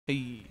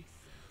Hey,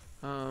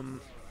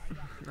 um,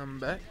 I'm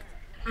back.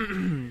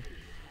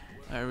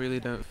 I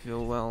really don't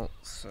feel well,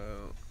 so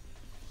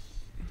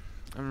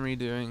I'm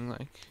redoing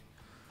like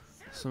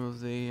some of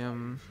the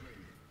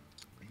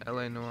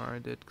LA Noir I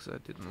did because I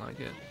didn't like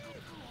it.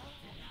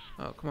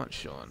 Oh, come on,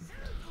 Sean.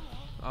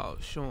 Oh,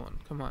 Sean,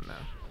 come on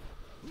now.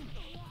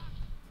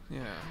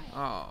 Yeah.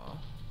 Oh.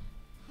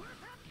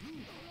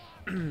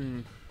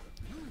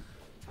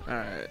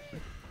 Alright.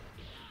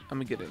 I'm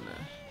gonna get in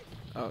there.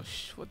 Oh,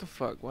 what the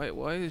fuck?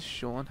 Why is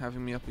Sean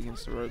having me up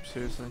against the rope?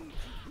 Seriously?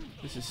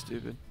 This is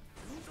stupid.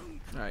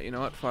 Alright, you know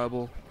what?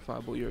 Fireball.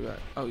 Fireball, you got.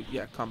 Oh,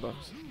 yeah,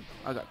 combos.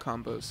 I got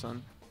combos,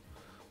 son.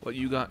 What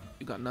you got?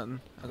 You got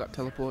nothing. I got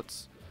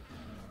teleports.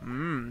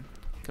 Come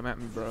at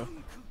me, bro.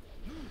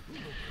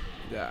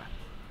 Yeah.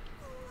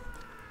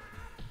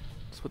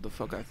 That's what the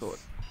fuck I thought.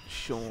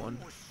 Sean.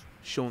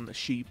 Sean the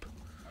sheep.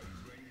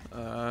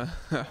 Okay,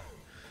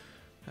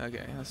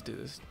 let's do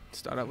this.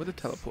 Start out with a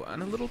teleport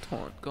and a little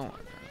taunt. Go on.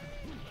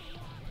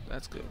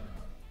 That's good.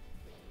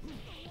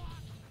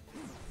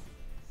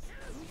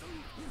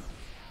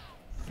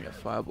 Yeah,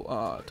 fireball.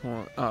 Ah,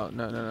 taunt. Oh,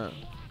 no.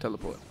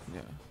 Teleport.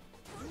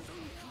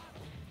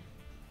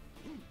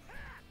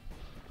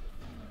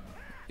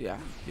 Yeah.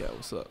 Yeah,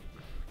 what's up?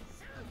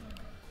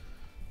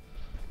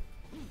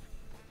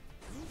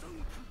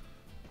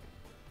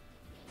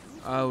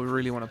 I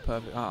really want a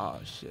perfect. Ah,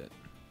 shit.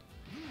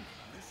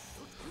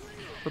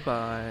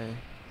 Bye-bye.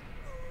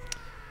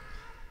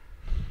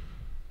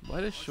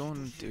 Why does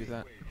Sean do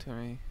that to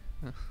me?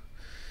 Oh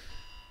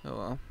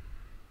well.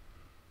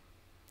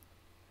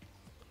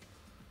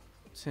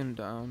 It's him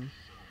down.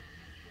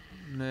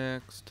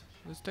 Next.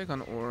 Let's take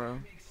on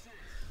Oro.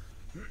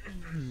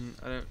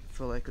 I don't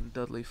feel like a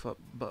Dudley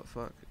butt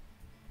fuck.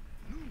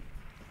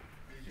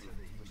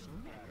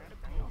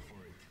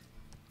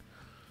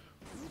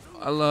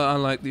 I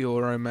like the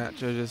Oro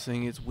match, I just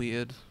think it's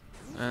weird.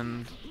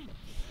 And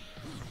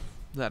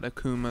that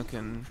Akuma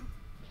can...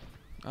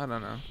 I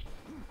don't know.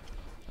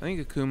 I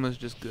think Akuma's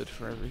just good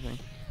for everything.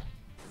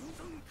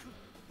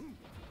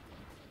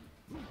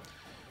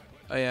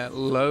 Oh yeah,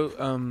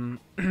 low,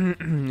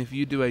 if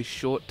you do a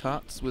short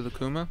tuts with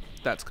Akuma,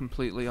 that's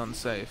completely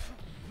unsafe.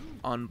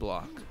 On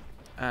block.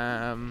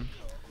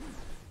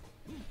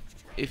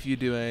 If you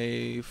do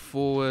a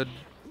forward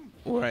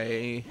or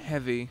a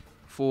heavy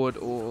forward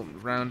or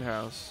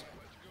roundhouse,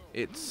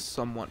 it's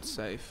somewhat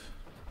safe.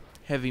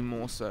 Heavy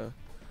more so.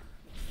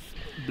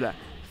 Blah.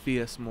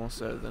 Fierce more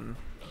so than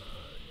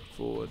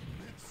forward.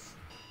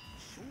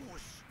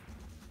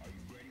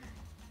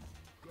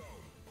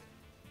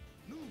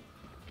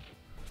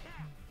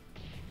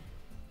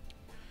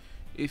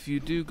 If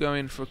you do go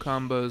in for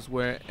combos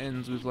where it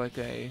ends with like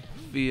a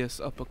fierce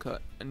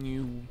uppercut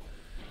and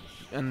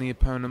the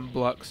opponent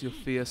blocks your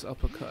fierce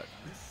uppercut,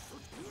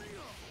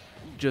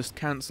 just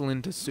cancel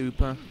into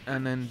super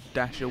and then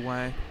dash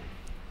away.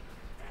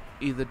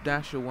 Either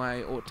dash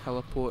away or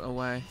teleport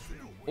away.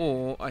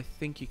 Or, I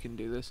think you can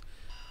do this,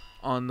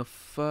 on the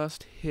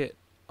first hit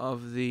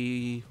of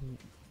the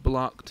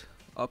blocked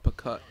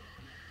uppercut,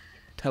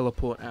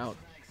 teleport out.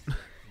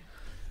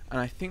 And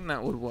I think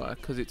that would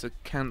work because it's a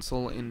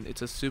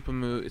it's a super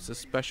move, it's a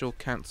special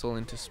cancel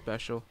into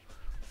special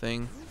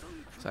thing.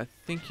 So I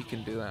think you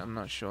can do that, I'm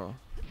not sure,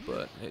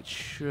 but it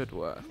should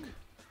work.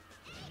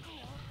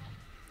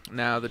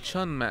 Now the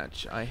Chun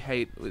match I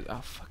hate with,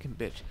 oh fucking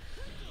bitch.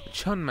 The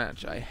Chun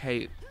match I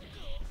hate.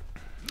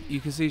 You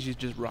can see she's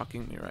just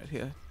rocking me right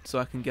here, so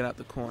I can get out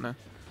the corner.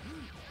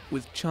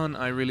 With Chun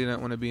I really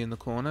don't want to be in the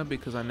corner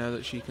because I know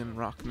that she can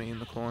rock me in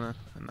the corner,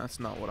 and that's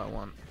not what I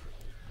want.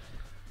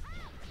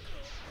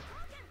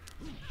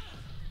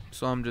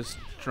 So I'm just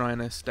trying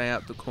to stay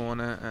out the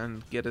corner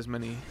and get as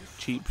many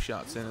cheap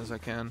shots in as I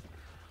can.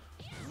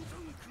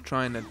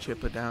 Trying to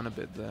chip her down a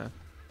bit there.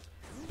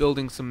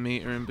 Building some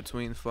meter in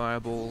between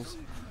fireballs.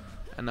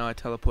 And now I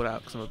teleport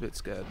out because I'm a bit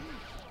scared.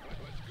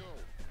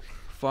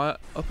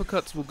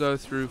 Uppercuts will go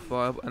through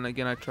fire, and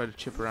again I tried to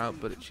chip her out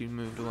but she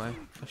moved away.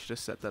 I should have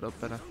set that up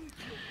better.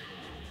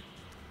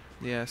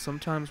 Yeah,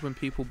 sometimes when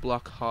people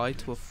block high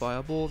to a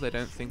fireball they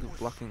don't think of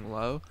blocking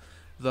low.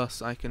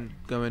 Thus, I can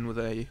go in with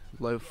a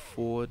low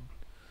forward.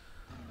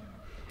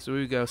 So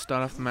here we go,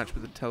 start off the match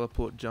with a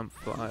teleport jump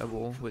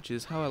fireball, which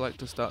is how I like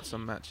to start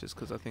some matches,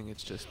 because I think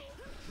it's just,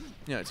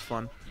 you know, it's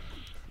fun.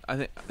 I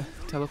think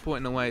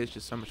teleporting away is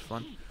just so much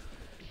fun.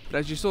 But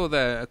as you saw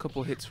there, a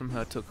couple hits from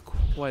her took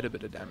quite a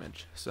bit of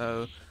damage,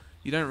 so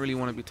you don't really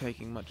want to be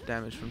taking much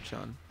damage from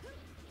Chun.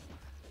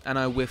 And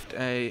I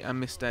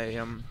missed a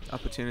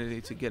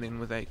opportunity to get in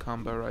with a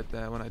combo right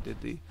there when I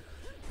did the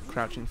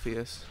crouching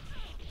fierce.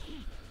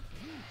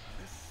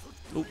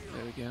 Oh,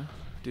 there we go.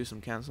 Do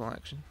some cancel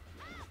action.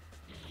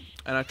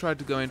 And I tried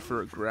to go in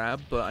for a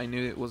grab, but I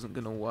knew it wasn't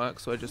going to work,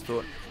 so I just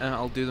thought,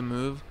 I'll do the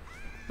move,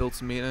 build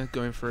some meter,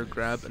 go in for a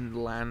grab,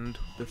 and land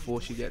before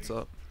she gets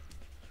up.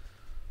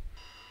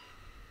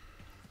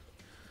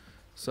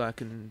 So I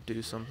can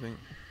do something.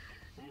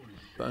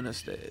 Bonus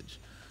stage.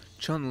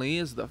 Chun-Li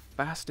is the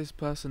fastest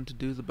person to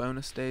do the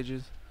bonus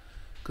stages,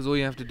 because all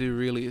you have to do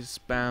really is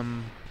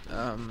spam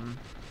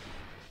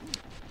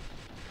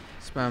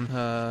spam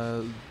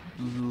her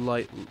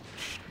light,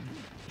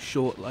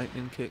 short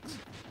lightning kicks.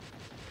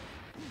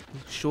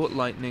 Short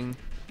lightning,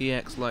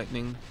 EX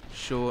lightning,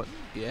 short,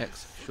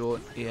 EX,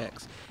 short,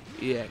 EX,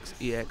 EX,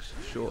 EX,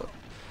 short.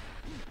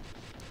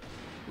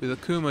 With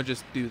Akuma,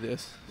 just do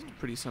this. It's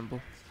pretty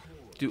simple.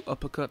 Do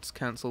uppercuts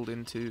cancelled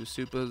into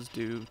supers,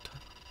 do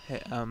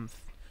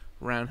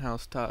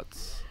roundhouse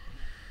tuts,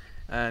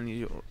 and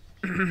you're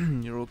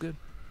you're all good.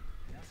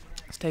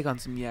 Let's take on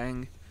some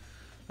Yang.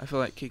 I feel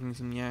like kicking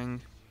some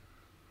Yang.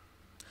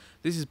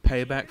 This is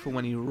payback for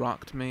when he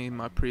rocked me in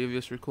my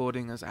previous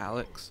recording as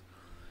Alex.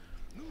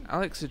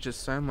 Alex is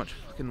just so much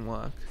fucking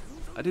work.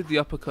 I did the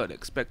uppercut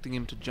expecting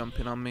him to jump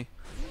in on me,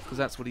 because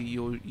that's what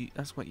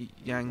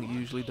Yang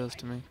usually does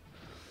to me.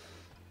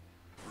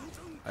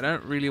 I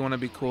don't really want to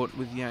be caught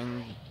with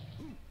Yang,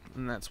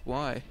 and that's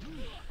why.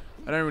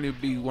 I don't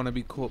really want to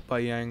be caught by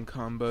Yang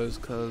combos,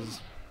 because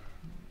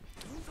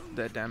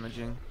they're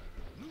damaging.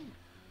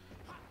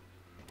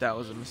 That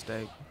was a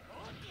mistake.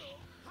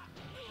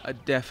 I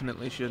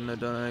definitely shouldn't have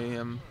done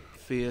a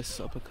fierce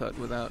uppercut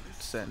without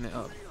setting it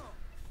up.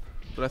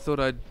 But I thought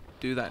I'd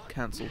do that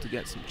cancel to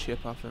get some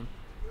chip off him.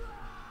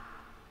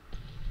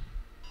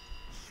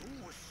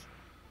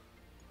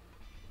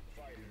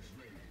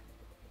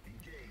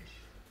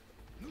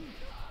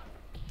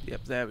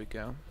 Yep, there we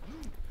go.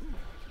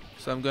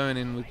 So I'm going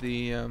in with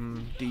the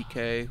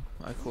DK.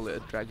 I call it a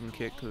dragon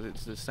kick because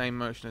it's the same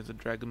motion as a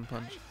dragon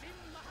punch.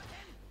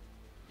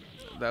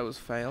 That was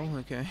fail,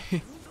 okay.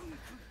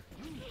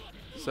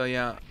 So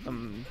yeah,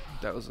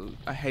 that was.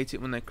 I hate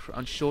it when they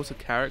on shorter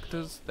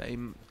characters. They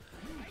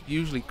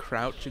usually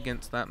crouch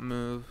against that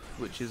move,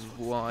 which is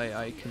why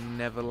I can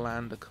never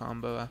land a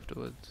combo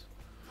afterwards.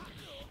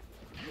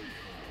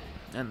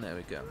 And there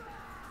we go.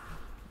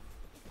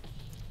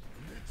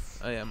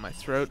 Oh yeah, my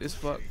throat is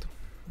fucked.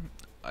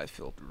 I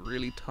felt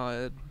really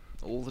tired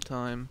all the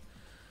time,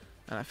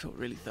 and I felt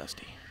really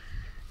thirsty.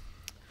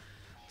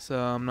 So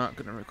I'm not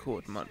gonna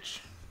record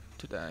much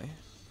today.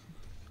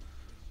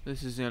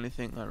 This is the only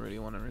thing I really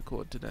want to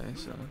record today,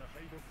 so.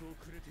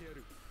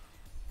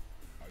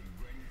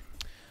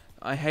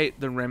 I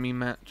hate the Remy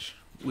match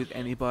with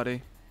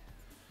anybody,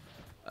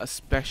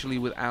 especially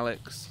with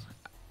Alex.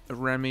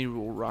 Remy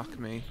will rock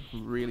me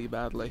really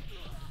badly.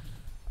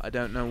 I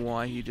don't know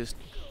why, he just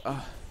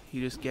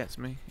gets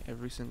me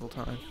every single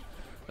time.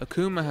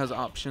 Akuma has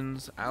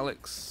options,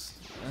 Alex,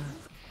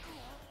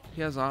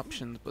 he has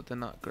options, but they're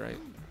not great.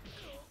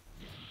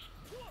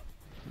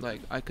 Like,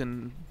 I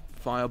can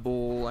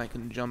fireball, I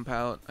can jump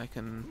out, I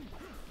can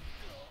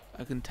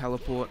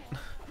teleport.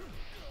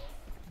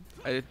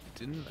 I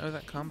didn't know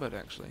that comboed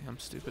actually, I'm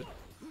stupid.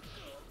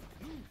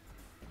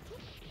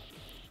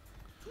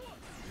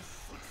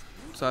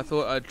 So I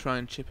thought I'd try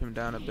and chip him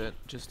down a bit,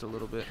 just a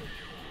little bit.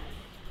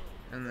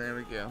 And there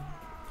we go.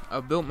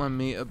 I've built my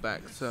meter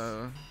back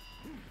so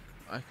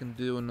I can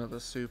do another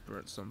super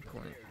at some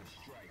point.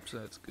 So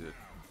that's good.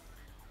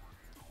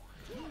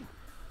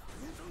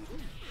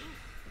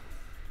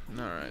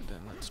 Alright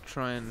then, let's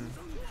try and...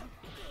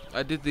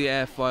 I did the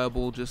air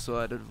fireball just so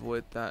I'd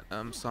avoid that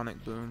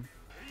sonic boom.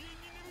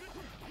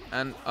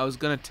 And I was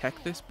gonna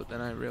tech this, but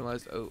then I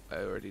realized, oh, I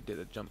already did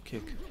a jump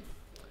kick.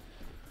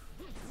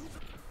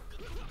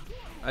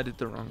 I did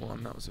the wrong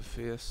one, that was a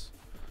fierce.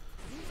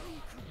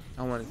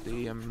 I wanted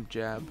the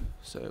jab,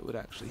 so it would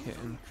actually hit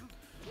him.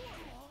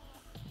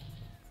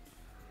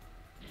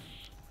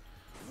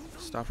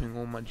 Stopping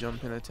all my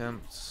jumping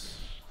attempts.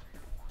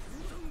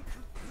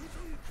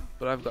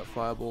 But I've got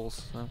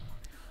fireballs, so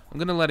I'm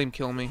gonna let him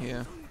kill me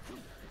here.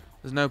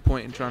 There's no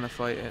point in trying to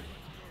fight it.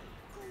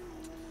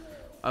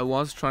 I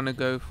was trying to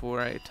go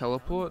for a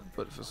teleport,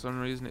 but for some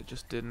reason it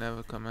just didn't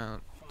ever come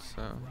out,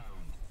 so...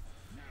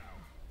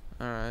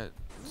 Alright,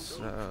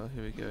 so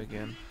here we go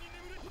again.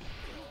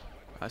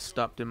 I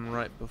stopped him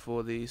right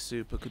before the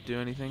super could do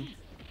anything.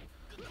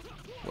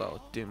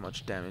 Well, do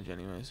much damage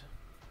anyways.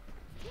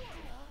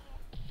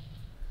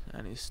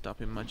 And he's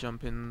stopping my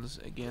jump-ins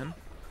again.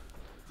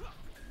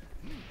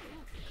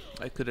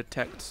 I could have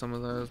teched some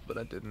of those, but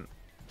I didn't.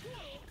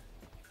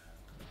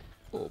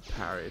 Or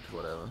parried,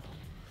 whatever.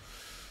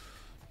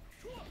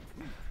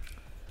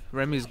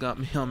 Remy's got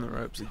me on the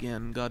ropes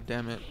again, god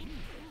damn it.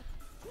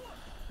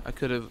 I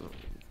could have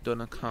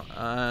done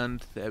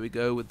and there we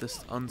go with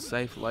this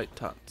unsafe light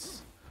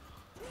tuts.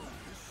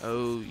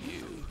 Oh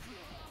you.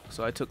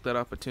 So I took that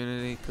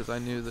opportunity because I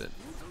knew that.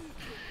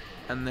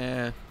 And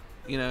there,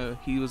 you know,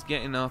 he was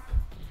getting up.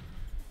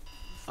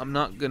 I'm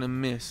not gonna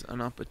miss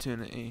an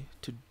opportunity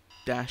to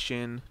dash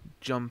in,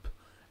 jump,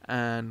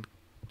 and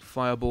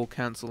fireball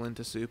cancel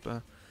into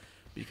super,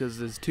 because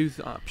there's two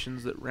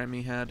options that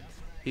Remy had.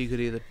 He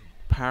could either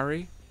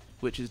parry,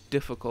 which is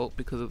difficult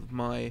because of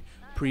my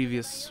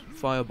previous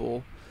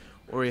fireball,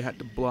 or he had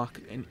to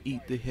block and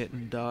eat the hit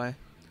and die.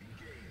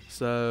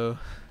 So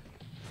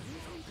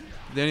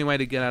the only way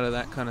to get out of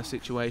that kind of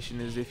situation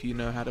is if you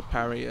know how to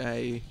parry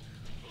a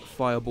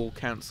fireball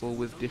cancel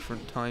with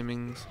different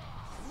timings,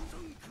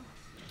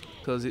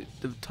 because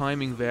the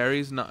timing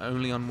varies not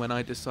only on when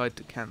I decide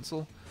to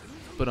cancel,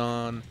 but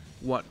on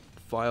what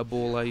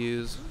fireball I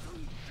use.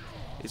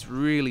 It's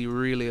really,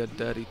 really a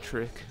dirty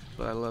trick,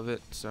 but I love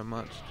it so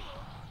much.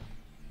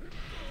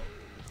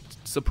 It's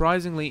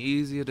surprisingly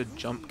easier to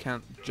jump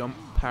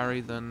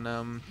parry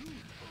than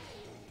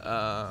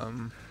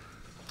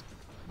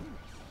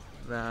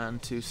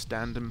to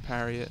stand and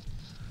parry it.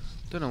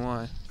 Don't know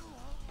why.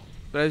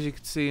 But as you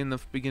can see in the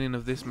beginning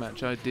of this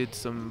match, I did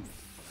some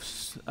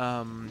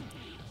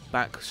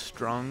back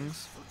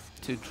strongs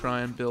to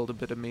try and build a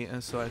bit of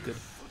meter so I could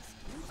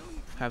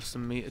have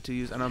some meter to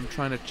use. And I'm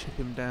trying to chip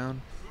him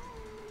down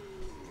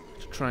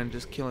to try and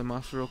just kill him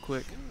off real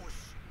quick,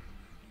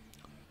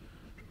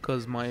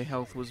 because my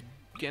health was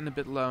getting a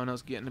bit low and I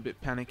was getting a bit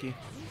panicky.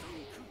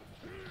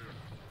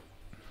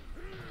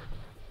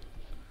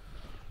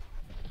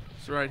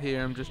 So right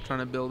here I'm just trying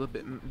to build a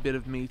bit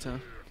of meter,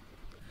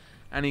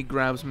 and he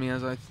grabs me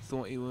as I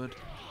thought he would.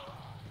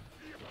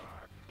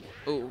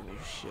 Oh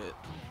shit.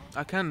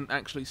 I can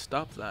actually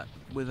stop that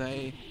with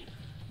a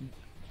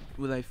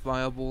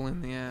fireball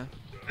in the air.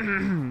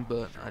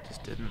 But I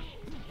just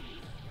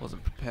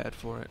wasn't prepared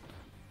for it.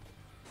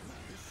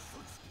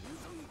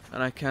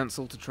 And I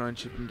cancelled to try and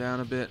chip him down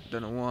a bit.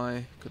 Don't know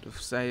why. Could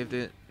have saved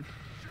it.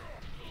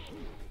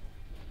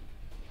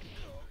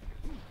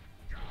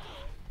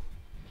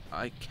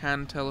 I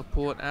can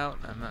teleport out,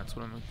 and that's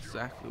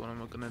exactly what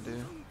I'm gonna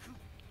do.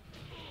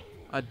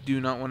 I do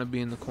not want to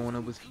be in the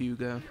corner with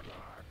Hugo.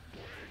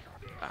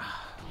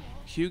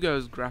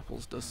 Hugo's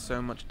grapples does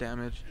so much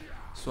damage,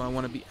 so I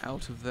want to be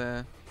out of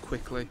there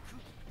quickly.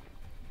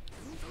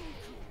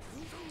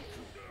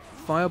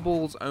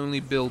 Fireballs only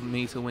build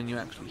meter when you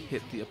actually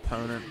hit the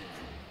opponent,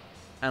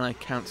 and I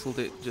cancelled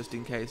it just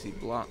in case he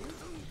blocked.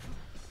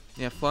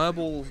 Yeah,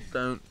 fireballs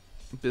don't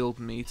build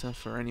meter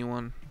for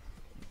anyone.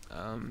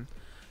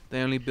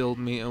 They only build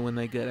meter when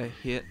they get a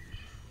hit.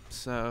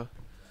 So,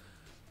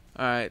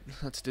 alright,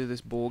 let's do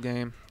this ball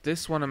game.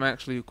 This one I'm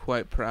actually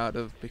quite proud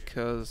of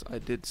because I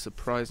did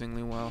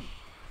surprisingly well.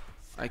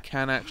 I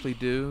can actually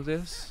do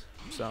this,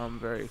 so I'm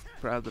very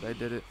proud that I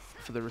did it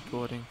for the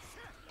recording.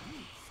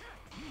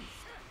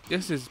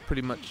 This is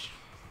pretty much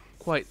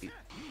quite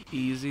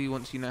easy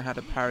once you know how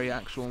to parry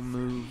actual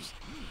moves.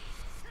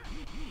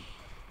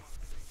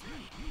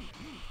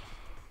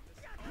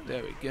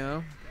 There we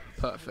go.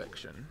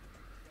 Perfection.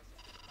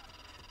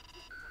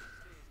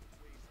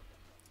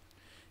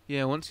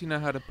 Yeah, once you know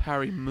how to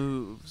parry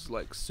moves,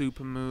 like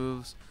super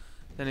moves,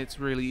 then it's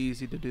really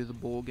easy to do the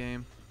ball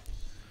game.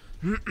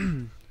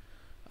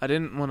 I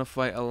didn't want to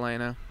fight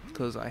Elena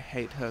because I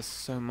hate her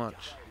so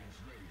much.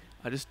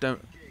 I just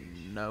don't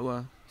know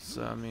her.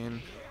 So, I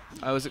mean,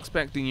 I was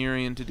expecting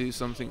Urian to do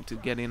something to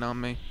get in on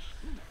me,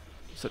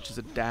 such as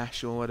a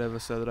dash or whatever,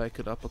 so that I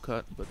could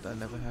uppercut, but that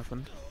never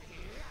happened.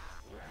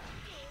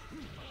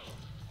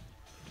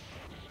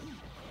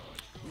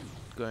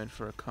 Going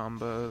for a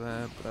combo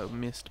there, but I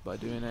missed by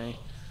doing a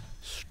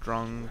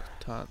strong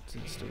tut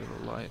instead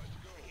of a light.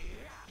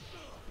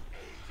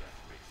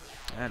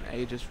 And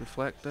Aegis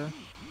Reflector,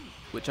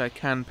 which I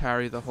can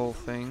parry the whole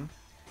thing.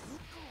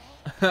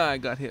 I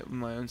got hit with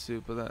my own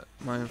super,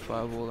 my own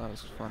fireball. That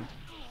was fun.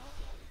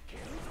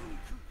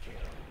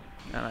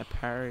 And I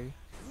parry,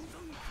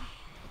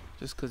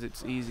 just because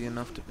it's easy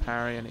enough to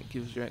parry and it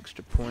gives you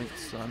extra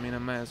points. So I mean, I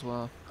may as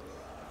well.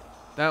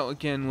 That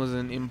again was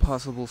an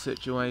impossible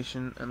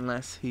situation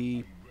unless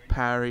he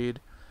parried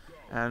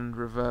and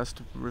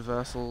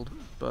reversaled,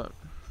 but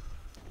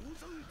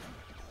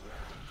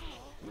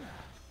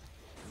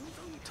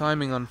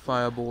timing on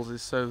fireballs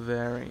is so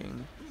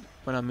varying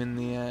when I'm in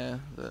the air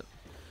that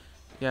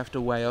you have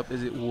to weigh up,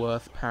 is it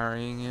worth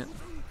parrying it?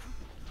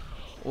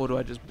 Or do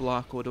I just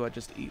block, or do I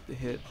just eat the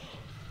hit?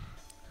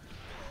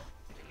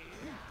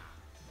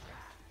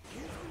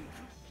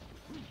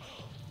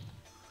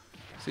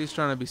 So he's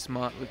trying to be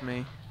smart with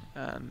me,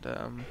 and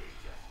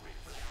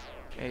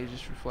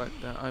Aegis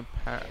Reflector, I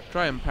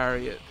try and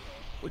parry it,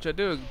 which I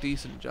do a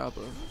decent job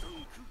of.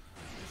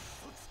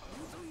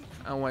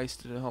 I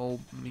wasted a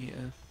whole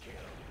meter.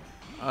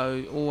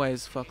 I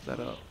always fuck that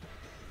up.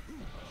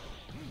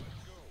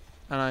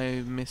 And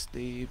I missed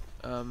the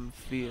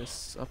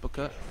fierce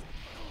uppercut.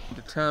 I'm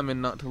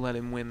determined not to let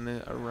him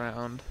win a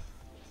round.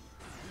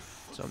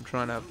 So I'm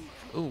trying to...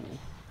 Ooh.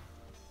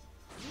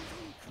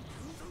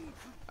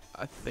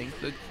 I think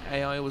the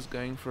AI was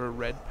going for a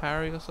red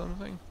parry or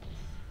something.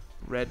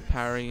 Red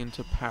parry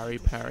into parry,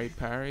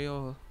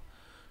 or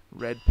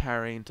red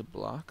parry into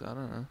block, I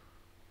don't know.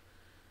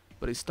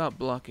 But he stopped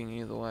blocking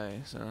either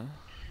way, so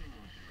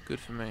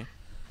good for me.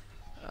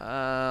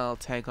 I'll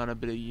take on a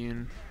bit of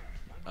Yoon.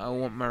 I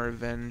want my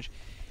revenge.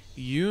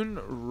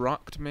 Yoon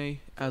rocked me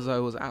as I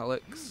was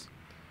Alex.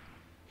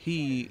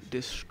 He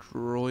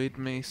destroyed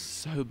me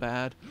so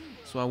bad,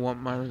 so I want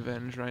my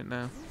revenge right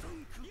now.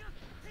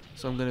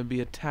 So I'm going to be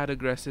a tad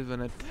aggressive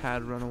and a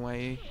tad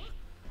runaway.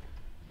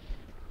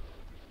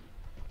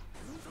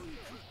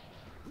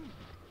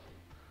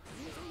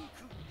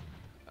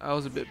 I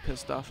was a bit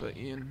pissed off at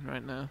Ian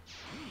right now.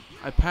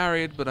 I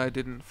parried, but I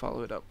didn't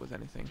follow it up with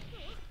anything,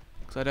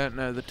 because I don't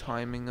know the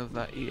timing of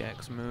that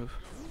EX move.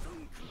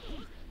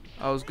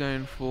 I was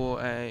going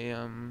for a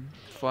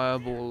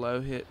fireball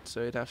low hit,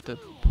 so he'd have to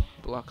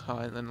block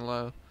high and then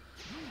low.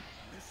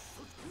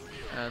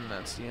 And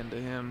that's the end of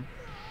him.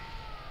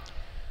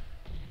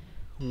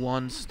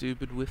 One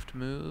stupid whiffed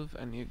move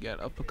and you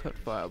get uppercut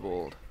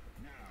fireballed.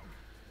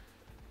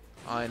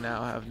 I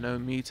now have no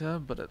meter,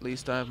 but at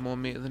least I have more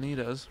meter than he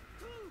does.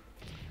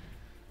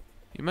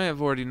 You may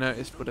have already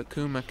noticed, but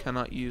Akuma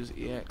cannot use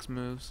EX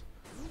moves.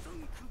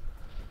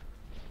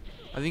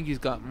 I think he's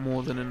got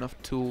more than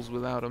enough tools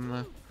without him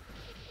though.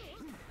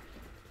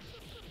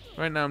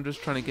 Right now I'm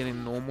just trying to get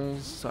in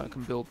normals so I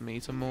can build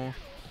meter more.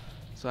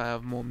 So I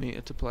have more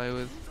meter to play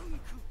with.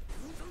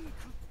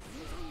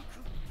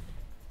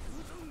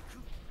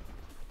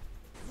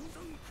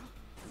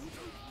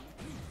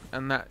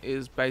 And that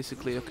is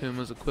basically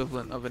Akuma's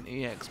equivalent of an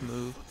EX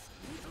move.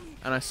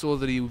 And I saw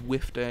that he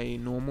whiffed a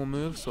normal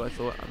move, so I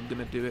thought I'm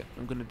gonna do it.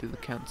 I'm gonna do the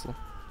cancel.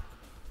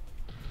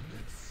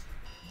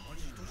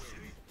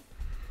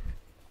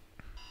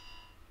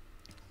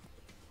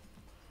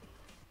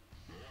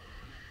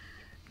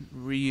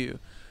 Ryu.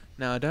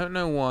 Now I don't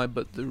know why,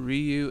 but the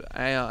Ryu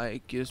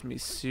AI gives me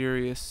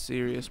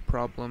serious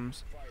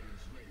problems.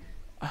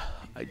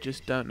 I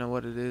just don't know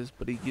what it is,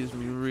 but he gives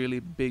me really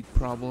big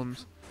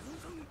problems.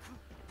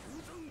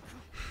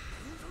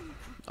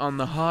 On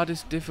the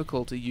hardest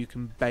difficulty you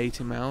can bait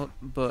him out,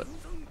 but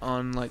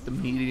on like the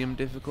medium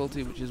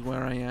difficulty, which is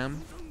where I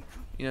am,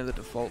 you know, the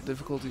default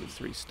difficulty of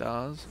 3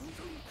 stars,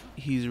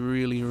 he's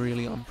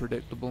really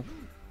unpredictable.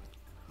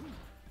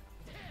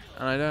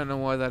 And I don't know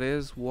why that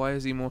is. Why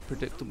is he more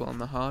predictable on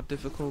the hard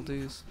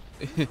difficulties?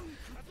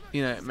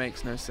 You know, it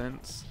makes no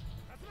sense.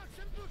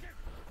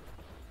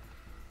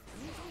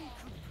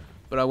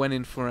 But I went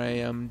in for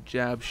a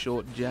jab,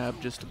 short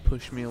jab, just to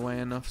push me away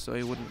enough so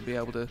he wouldn't be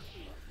able to,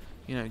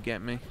 you know,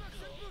 get me.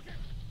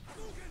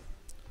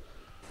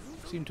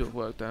 Seemed to have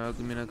worked out.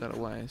 I mean, I got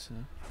away, so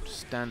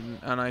just standing,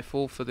 and I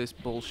fall for this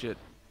bullshit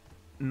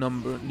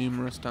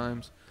numerous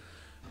times,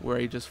 where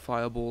he just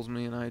fireballs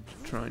me and I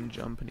try and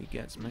jump and he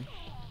gets me.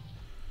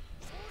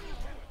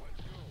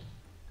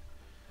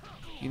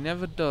 He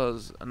never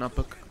does an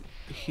uppercut.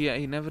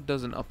 He never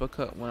does an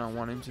uppercut when I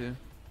want him to.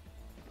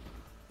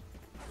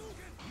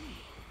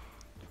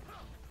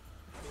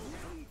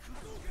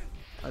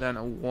 I don't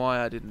know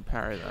why I didn't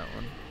parry that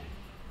one.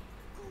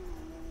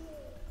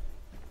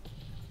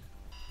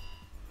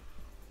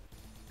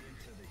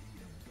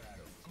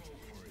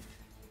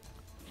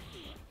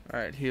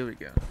 Alright, here we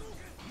go.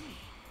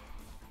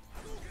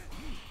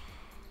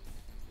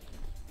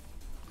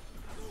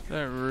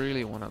 Don't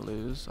really want to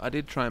lose. I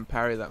did try and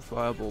parry that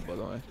fireball, by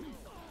the way.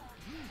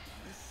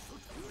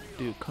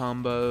 Do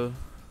combo.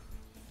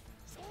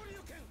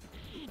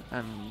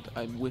 And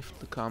I whiffed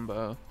the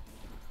combo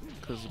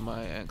because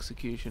my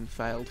execution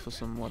failed for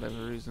some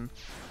whatever reason.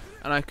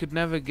 And I could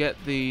never get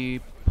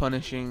the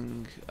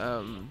punishing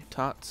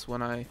tuts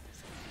when I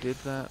did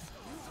that.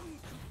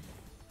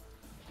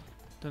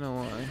 Don't know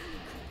why.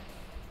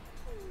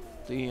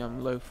 The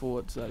low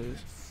forwards, that is.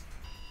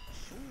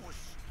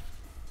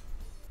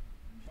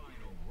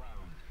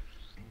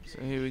 So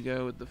here we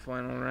go with the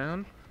final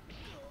round.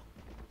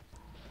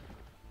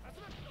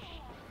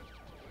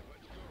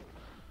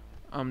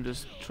 I'm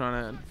just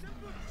trying to,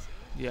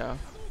 yeah.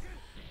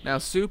 Now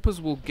supers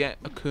will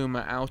get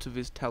Akuma out of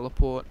his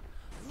teleport,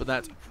 but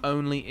that's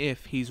only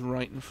if he's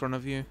right in front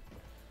of you.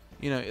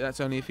 You know,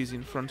 that's only if he's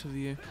in front of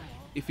you.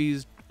 If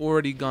he's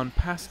already gone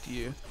past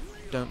you,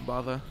 don't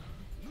bother,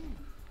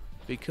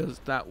 because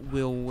that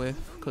will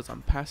whiff, because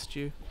I'm past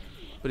you.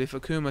 But if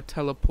Akuma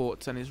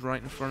teleports and is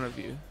right in front of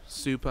you,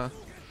 super,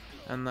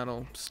 and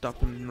that'll stop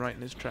him right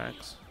in his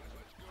tracks.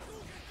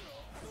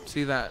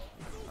 See that?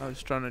 I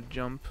was trying to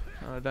jump,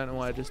 and I don't know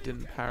why I just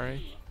didn't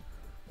parry.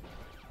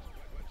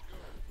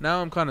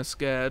 Now I'm kind of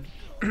scared,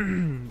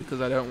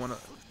 because I don't want to...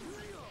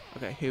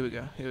 Okay, here we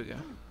go, here we go.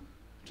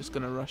 Just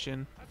gonna rush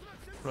in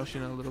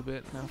a little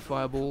bit. Now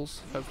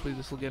fireballs, hopefully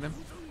this will get him.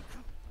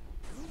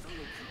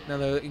 Now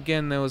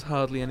again, there was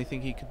hardly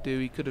anything he could do.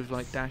 He could have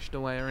like dashed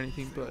away or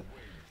anything, but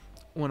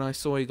when I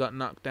saw he got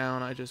knocked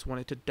down, I just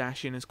wanted to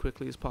dash in as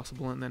quickly as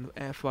possible and then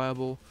air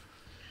fireball.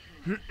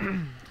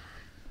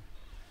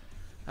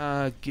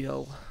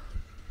 Gil.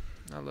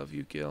 I love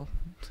you, Gil.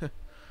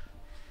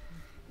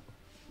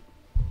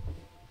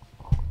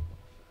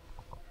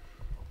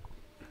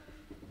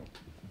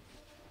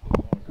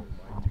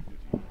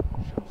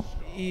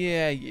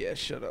 Yeah,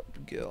 shut up,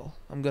 Gil.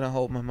 I'm gonna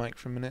hold my mic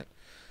for a minute,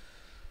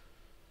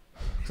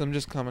 because I'm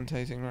just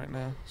commentating right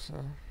now, so...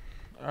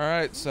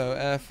 Alright, so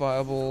air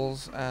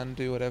fireballs and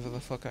do whatever the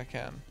fuck I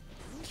can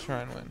to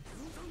try and win.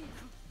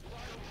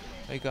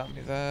 They got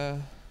me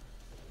there.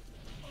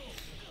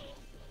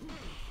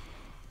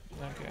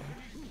 Okay.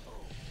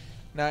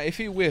 Now, if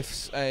he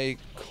whiffs a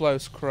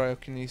close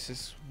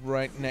cryokinesis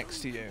right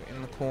next to you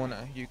in the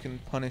corner, you can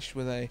punish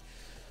with a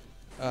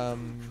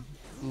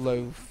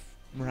low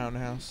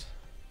roundhouse,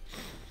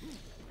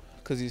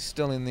 because he's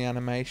still in the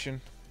animation.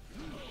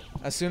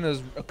 As soon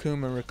as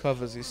Akuma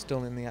recovers, he's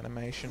still in the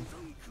animation.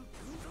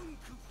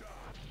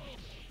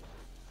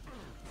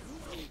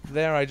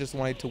 There I just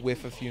wanted to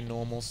whiff a few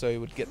normals so he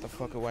would get the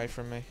fuck away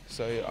from me,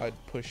 so I'd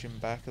push him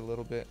back a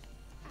little bit.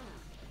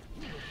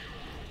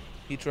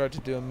 He tried to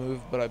do a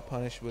move, but I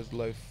punished with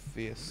low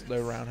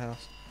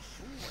roundhouse.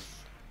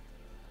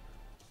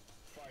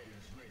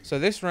 So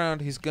this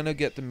round, he's gonna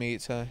get the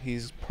meter.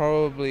 He's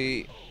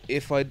probably,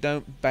 if I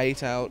don't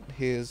bait out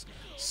his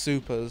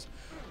supers,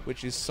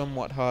 which is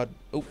somewhat hard.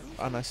 Oh,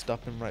 and I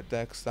stopped him right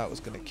there because that was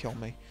gonna kill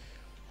me.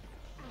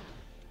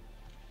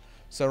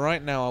 So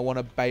right now, I want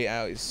to bait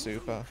out his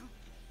super.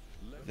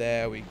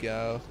 There we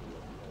go.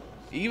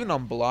 Even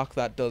on block,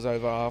 that does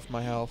over half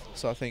my health.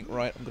 So I think,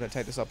 right, I'm gonna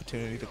take this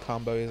opportunity to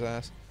combo his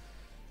ass.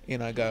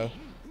 In I go.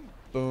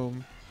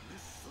 Boom.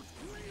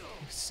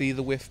 See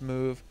the whiff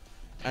move,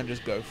 and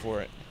just go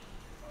for it.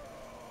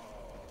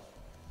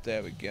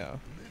 There we go.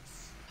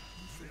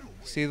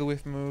 See the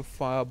whiff move,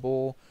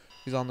 fireball.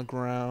 He's on the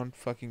ground.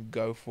 Fucking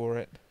go for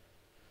it.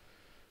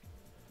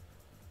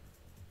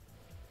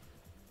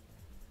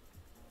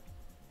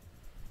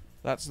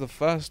 That's the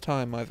first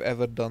time I've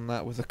ever done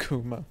that with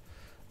Akuma.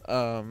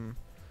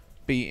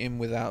 Beat him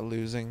without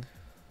losing.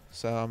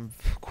 So I'm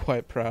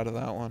quite proud of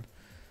that one.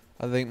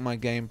 I think my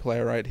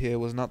gameplay right here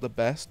was not the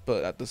best,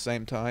 but at the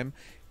same time,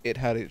 it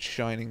had its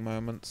shining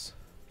moments.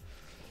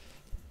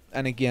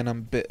 And again, I'm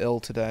a bit ill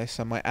today,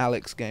 so my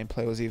Alex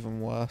gameplay was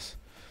even worse.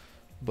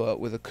 But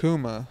with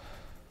Akuma,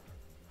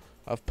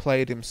 I've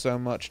played him so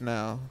much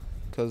now,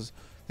 because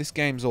this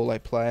game's all I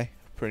play,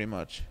 pretty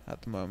much,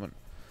 at the moment.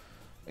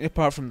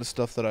 Apart from the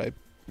stuff that I,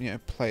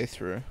 play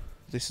through,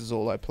 this is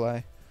all I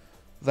play.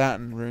 That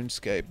and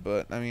RuneScape,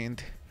 but, I mean,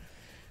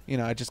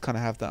 I just kind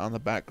of have that on the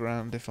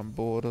background if I'm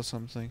bored or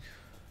something.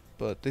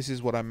 But this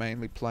is what I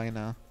mainly play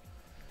now.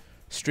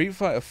 Street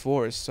Fighter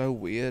 4 is so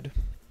weird.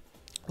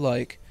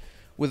 Like,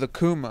 with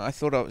Akuma, I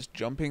thought I was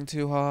jumping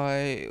too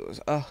high.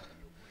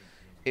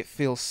 It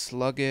feels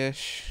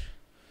sluggish.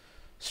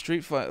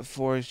 Street Fighter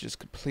 4 is just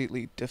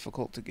completely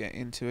difficult to get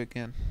into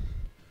again.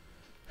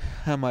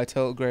 And my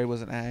total grade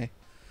was an A.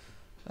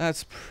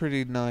 That's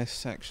pretty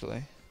nice,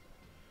 actually.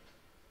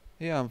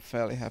 Yeah, I'm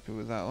fairly happy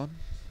with that one.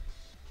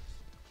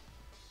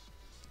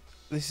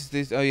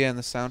 Oh yeah, and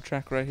the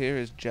soundtrack right here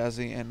is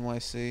Jazzy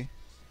NYC.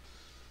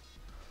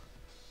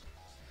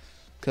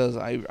 Because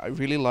I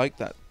really like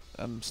that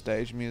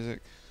stage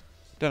music.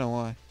 Don't know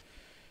why.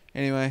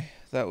 Anyway,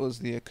 that was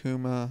the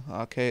Akuma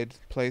arcade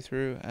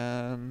playthrough,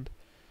 and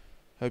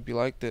hope you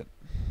liked it.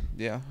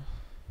 Yeah,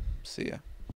 see ya.